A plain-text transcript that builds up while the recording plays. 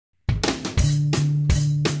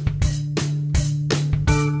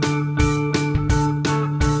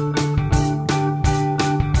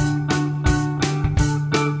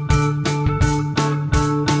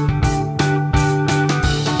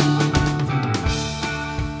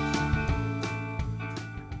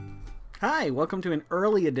Hi, welcome to an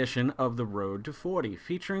early edition of The Road to 40,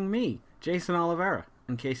 featuring me, Jason Oliveira,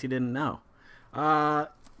 in case you didn't know. Got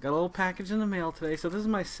a little package in the mail today, so this is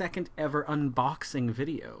my second ever unboxing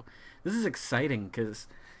video. This is exciting, because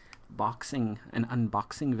boxing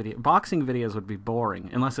videos would be boring,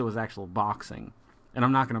 unless it was actual boxing. And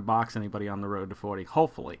I'm not going to box anybody on The Road to 40,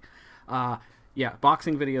 hopefully. Yeah,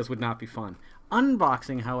 boxing videos would not be fun.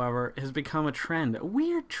 Unboxing, however, has become a trend. A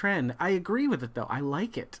weird trend. I agree with it, though. I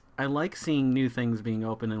like it. I like seeing new things being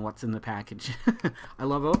opened and what's in the package. I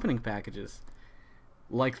love opening packages.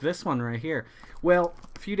 Like this one right here. Well,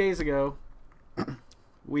 a few days ago,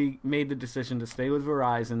 we made the decision to stay with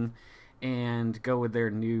Verizon and go with their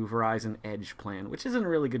new Verizon Edge plan, which isn't a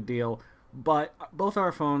really good deal, but both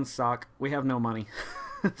our phones suck. We have no money.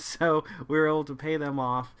 So we were able to pay them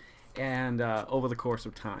off and over the course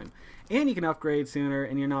of time. And you can upgrade sooner,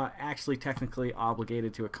 and you're not actually technically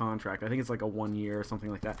obligated to a contract. I think it's like a 1 year or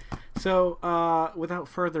something like that. So without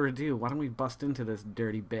further ado, why don't we bust into this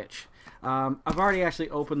dirty bitch? I've already actually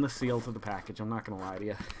opened the seal to the package. I'm not going to lie to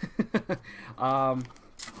you.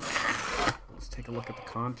 Let's take a look at the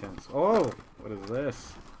contents. Oh, what is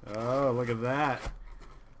this? Oh, look at that.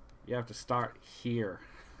 You have to start here.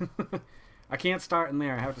 I can't start in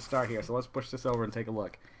there. I have to start here. So let's push this over and take a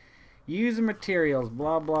look. User materials,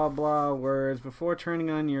 blah, blah, blah, words, before turning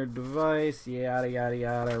on your device, yada, yada,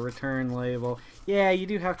 yada, return label. Yeah, you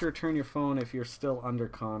do have to return your phone if you're still under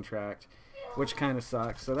contract, which kind of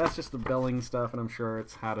sucks. So that's just the billing stuff, and I'm sure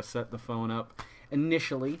it's how to set the phone up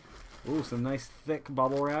initially. Ooh, some nice thick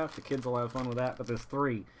bubble wrap. The kids will have fun with that, but there's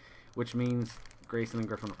 3, which means Grayson and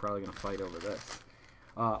Griffin are probably going to fight over this.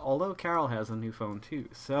 Although Carol has a new phone too,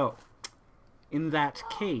 so in that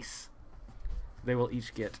case, they will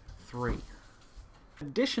each get 3.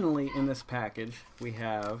 Additionally, in this package, we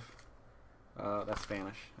have, that's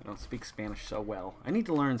Spanish. I don't speak Spanish so well. I need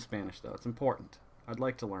to learn Spanish, though. It's important. I'd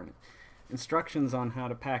like to learn it. Instructions on how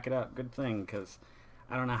to pack it up. Good thing, because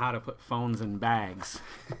I don't know how to put phones in bags.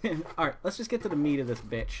 Alright, let's just get to the meat of this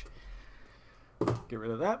bitch. Get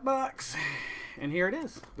rid of that box. And here it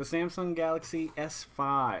is, the Samsung Galaxy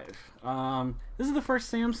S5. This is the first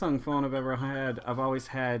Samsung phone I've ever had. I've always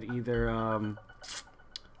had either,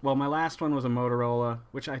 well, my last one was a Motorola,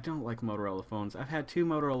 which I don't like Motorola phones. I've had 2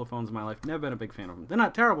 Motorola phones in my life. Never been a big fan of them. They're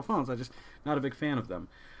not terrible phones. I'm just not a big fan of them.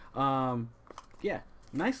 Yeah,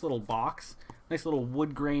 nice little box. Nice little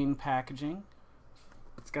wood grain packaging.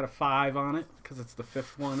 It's got a 5 on it because it's the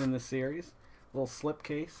 5th one in the series. Little slip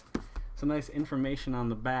case. Some nice information on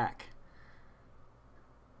the back.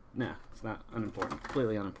 No, it's not unimportant.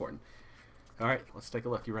 Completely unimportant. Alright, let's take a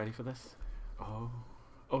look. You ready for this? Oh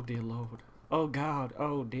dear Lord. Oh God.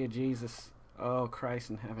 Oh dear Jesus. Oh Christ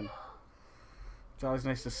in heaven. It's always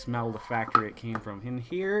nice to smell the factory it came from. And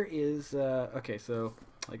here is, okay, so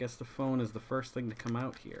I guess the phone is the first thing to come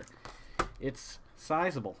out here. It's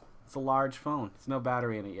sizable. It's a large phone. There's no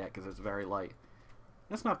battery in it yet because it's very light.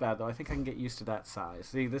 That's not bad though. I think I can get used to that size.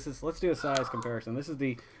 See, this is, let's do a size comparison. This is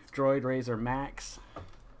the Droid Razr Max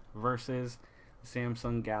versus the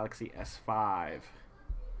Samsung Galaxy S5.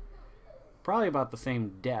 Probably about the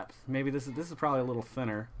same depth. Maybe this is probably a little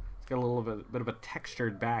thinner. It's got a little bit of a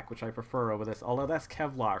textured back, which I prefer over this. Although that's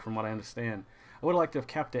Kevlar, from what I understand. I would have liked to have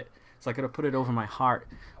kept it, so I could have put it over my heart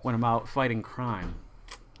when I'm out fighting crime.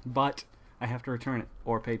 But I have to return it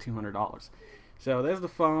or pay $200. So there's the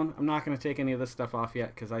phone. I'm not going to take any of this stuff off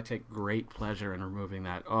yet because I take great pleasure in removing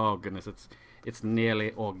that. Oh goodness, it's nearly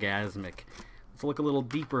orgasmic. Let's look a little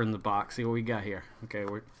deeper in the box, see what we got here. Okay,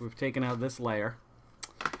 we've taken out this layer.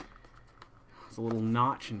 There's a little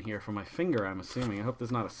notch in here for my finger, I'm assuming. I hope there's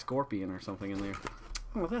not a scorpion or something in there.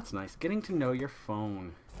 Oh, that's nice. Getting to know your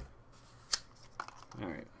phone.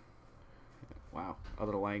 Alright. Wow,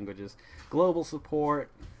 other languages. Global support,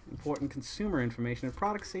 important consumer information, and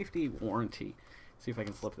product safety warranty. See if I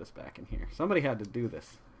can slip this back in here. Somebody had to do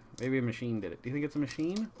this. Maybe a machine did it. Do you think it's a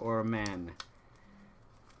machine or a man?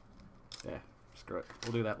 Yeah. Screw it.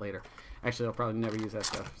 We'll do that later. Actually, I'll probably never use that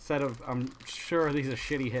stuff. I'm sure these are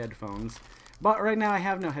shitty headphones. But right now I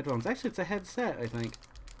have no headphones. Actually, it's a headset, I think.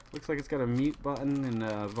 Looks like it's got a mute button and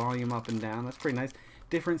volume up and down. That's pretty nice.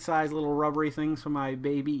 Different size little rubbery things for my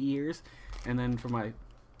baby ears. And then for my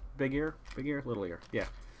big ear, little ear. Yeah.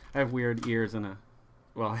 I have weird ears and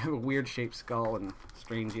I have a weird shaped skull and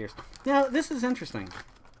strange ears. Now, this is interesting.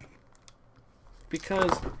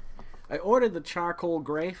 Because I ordered the charcoal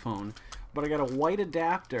gray phone, but I got a white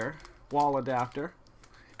adapter, wall adapter,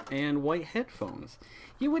 and white headphones.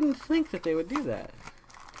 You wouldn't think that they would do that.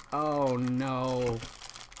 Oh no.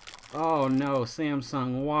 Oh no,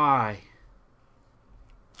 Samsung, why?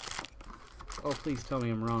 Oh, please tell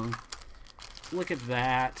me I'm wrong. Look at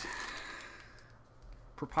that.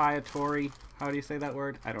 proprietary, how do you say that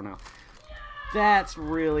word? I don't know. That's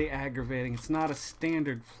really aggravating. It's not a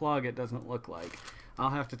standard plug, it doesn't look like.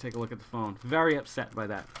 I'll have to take a look at the phone. Very upset by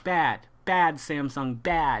that. Bad. Bad, Samsung.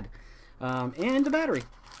 Bad. And the battery.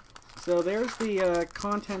 So there's the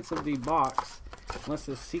contents of the box. Unless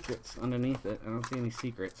there's secrets underneath it. I don't see any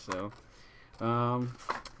secrets, so...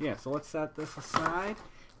 yeah, so let's set this aside.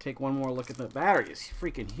 Take one more look at the battery. It's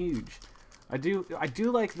freaking huge. I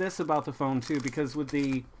do like this about the phone, too, because with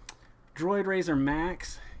the Droid Razr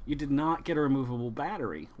Max, you did not get a removable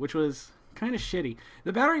battery, which was kind of shitty.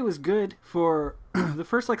 The battery was good for the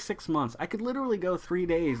first like 6 months. I could literally go 3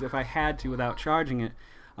 days if I had to without charging it.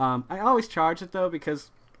 I always charge it though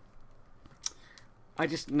because I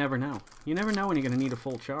just never know. You never know when you're going to need a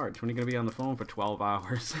full charge, when you're going to be on the phone for 12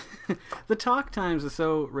 hours. The talk times are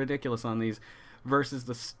so ridiculous on these versus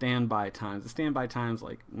the standby times. The standby time's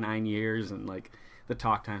like 9 years and like the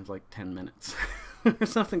talk time's like 10 minutes. Or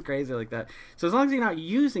something crazy like that. So as long as you're not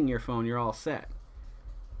using your phone, you're all set.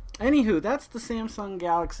 Anywho, that's the Samsung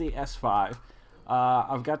Galaxy S5.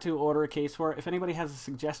 I've got to order a case for it. If anybody has a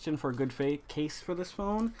suggestion for a good case for this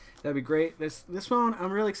phone, that'd be great. This phone,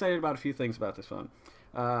 I'm really excited about a few things about this phone.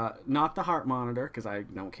 Not the heart monitor, because I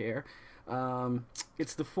don't care.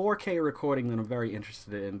 It's the 4K recording that I'm very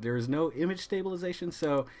interested in. There is no image stabilization,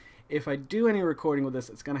 so if I do any recording with this,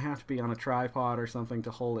 it's going to have to be on a tripod or something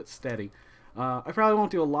to hold it steady. I probably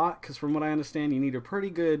won't do a lot, because from what I understand, you need a pretty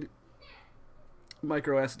good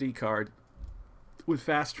micro SD card with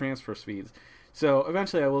fast transfer speeds. So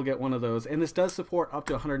eventually I will get one of those, and this does support up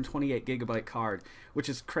to 128 gigabyte card, which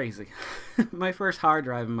is crazy. My first hard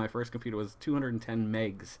drive in my first computer was 210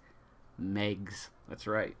 megs. Megs, that's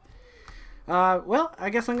right. Well, I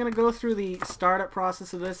guess I'm going to go through the startup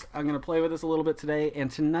process of this. I'm going to play with this a little bit today,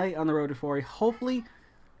 and tonight on the road to 40, hopefully,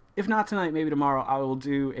 if not tonight, maybe tomorrow, I will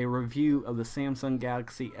do a review of the Samsung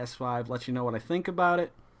Galaxy S5, let you know what I think about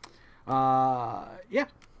it. Yeah.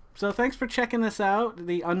 So thanks for checking this out,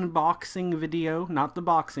 the unboxing video, not the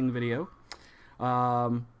boxing video.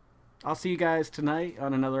 I'll see you guys tonight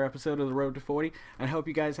on another episode of The Road to 40, and I hope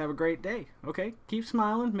you guys have a great day, okay? Keep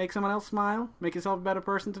smiling, make someone else smile, make yourself a better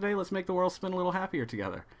person today. Let's make the world spin a little happier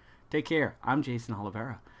together. Take care. I'm Jason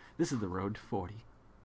Oliveira. This is The Road to 40.